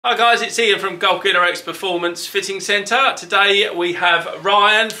Hi guys, it's Ian from DARKSPEED Performance Fitting Centre. Today we have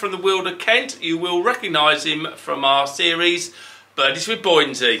Ryan from the Weald of Kent. You will recognise him from our series Birdies with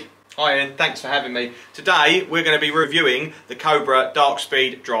Buoyancy. Hi Ian, thanks for having me. Today we're going to be reviewing the Cobra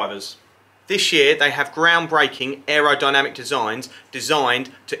DARKSPEED drivers. This year they have groundbreaking aerodynamic designs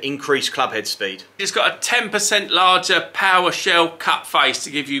designed to increase club head speed. It's got a 10% larger power shell cut face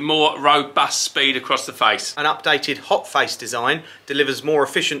to give you more robust speed across the face. An updated hot face design delivers more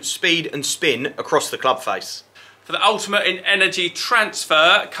efficient speed and spin across the club face. For the ultimate in energy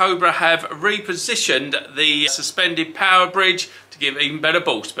transfer, Cobra have repositioned the suspended power bridge to give even better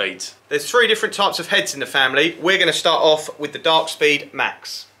ball speeds. There's three different types of heads in the family. We're going to start off with the DARKSPEED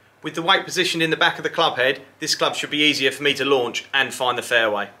Max. With the weight positioned in the back of the club head, this club should be easier for me to launch and find the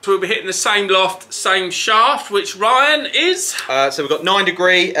fairway. So we'll be hitting the same loft, same shaft, which Ryan is? So we've got 9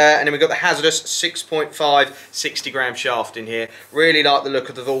 degree and then we've got the hazardous 6.5 60 gram shaft in here. Really like the look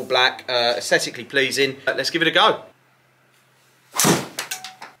of the all black, aesthetically pleasing. Let's give it a go.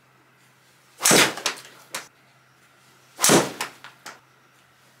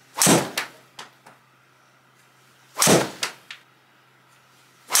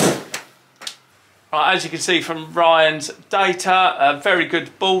 Right, as you can see from Ryan's data, very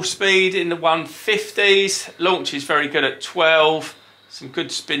good ball speed in the 150s. Launch is very good at 12. Some good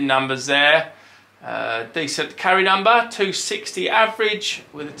spin numbers there. Decent carry number, 260 average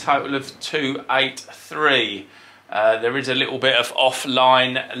with a total of 283. There is a little bit of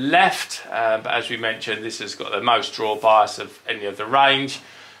offline left, but as we mentioned, this has got the most draw bias of any of the range.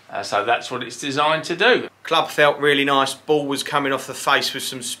 So that's what it's designed to do. Club felt really nice, ball was coming off the face with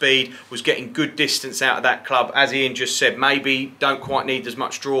some speed, was getting good distance out of that club. As Ian just said, maybe don't quite need as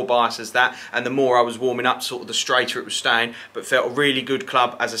much draw bias as that, and the more I was warming up, sort of the straighter it was staying, but felt a really good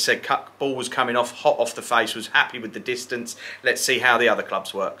club. As I said, ball was coming off, hot off the face, was happy with the distance. Let's see how the other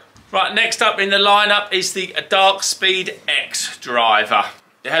clubs work. Right, next up in the lineup is the DARKSPEED X driver.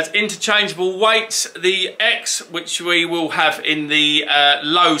 It has interchangeable weights. The X, which we will have in the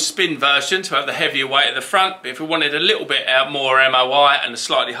low spin version to have the heavier weight at the front, but if we wanted a little bit more MOI and a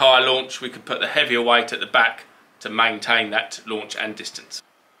slightly higher launch, we could put the heavier weight at the back to maintain that launch and distance.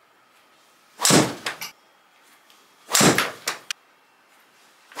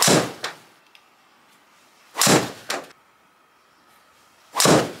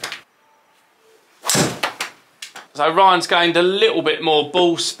 So Ryan's gained a little bit more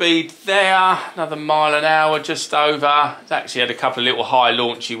ball speed there, another mile an hour just over. He's actually had a couple of little high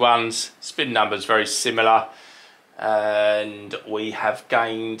launchy ones. Spin numbers very similar. And we have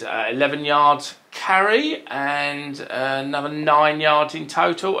gained 11 yards carry and another 9 yards in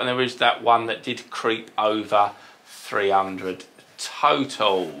total. And there is that one that did creep over 300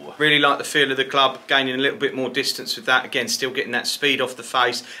 total. Really like the feel of the club, gaining a little bit more distance with that. Again, still getting that speed off the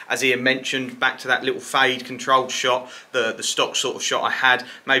face. As Ian mentioned, back to that little fade controlled shot, the stock sort of shot I had.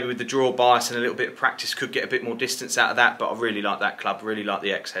 Maybe with the draw bias and a little bit of practice could get a bit more distance out of that, but I really like that club, really like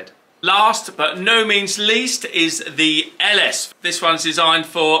the X head. Last but no means least is the LS. This one's designed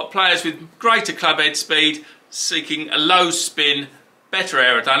for players with greater club head speed, seeking a low spin, better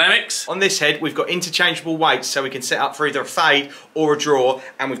aerodynamics. On this head we've got interchangeable weights, so we can set up for either a fade or a draw,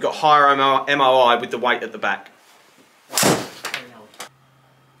 and we've got higher MOI with the weight at the back.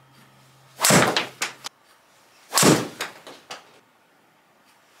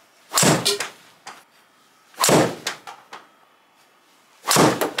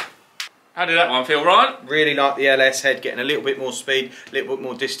 How did that one feel, Ryan? Really like the LS head, getting a little bit more speed, a little bit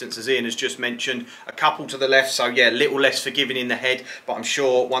more distance, as Ian has just mentioned. A couple to the left, so yeah, a little less forgiving in the head, but I'm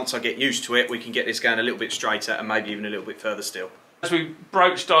sure once I get used to it, we can get this going a little bit straighter and maybe even a little bit further still. As we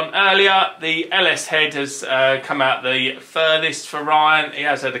broached on earlier, the LS head has come out the furthest for Ryan. He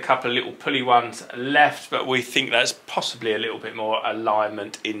has had a couple of little pulley ones left, but we think that's possibly a little bit more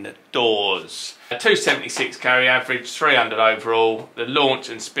alignment indoors. 276 carry average, 300 overall. The launch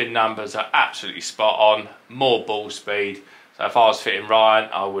and spin numbers are absolutely spot on. More ball speed. So if I was fitting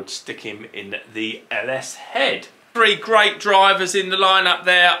Ryan, I would stick him in the LS head. Three great drivers in the lineup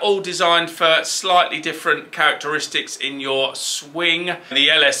there, all designed for slightly different characteristics in your swing. The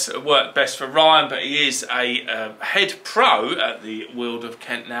LS worked best for Ryan, but he is a head pro at the Weald of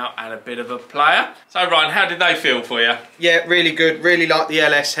Kent now and a bit of a player. So Ryan, how did they feel for you? Yeah, really good. Really like the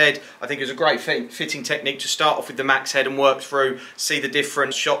LS head. I think it was a great fitting technique to start off with the Max head and work through, see the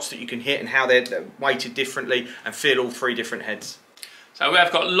different shots that you can hit and how they're weighted differently, and feel all three different heads. So we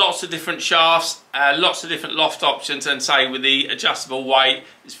have got lots of different shafts, lots of different loft options, and say with the adjustable weight,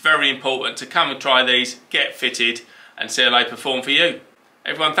 it's very important to come and try these, get fitted and see how they perform for you.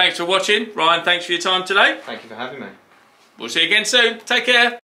 Everyone, thanks for watching. Ryan, thanks for your time today. Thank you for having me. We'll see you again soon. Take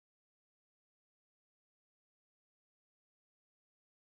care.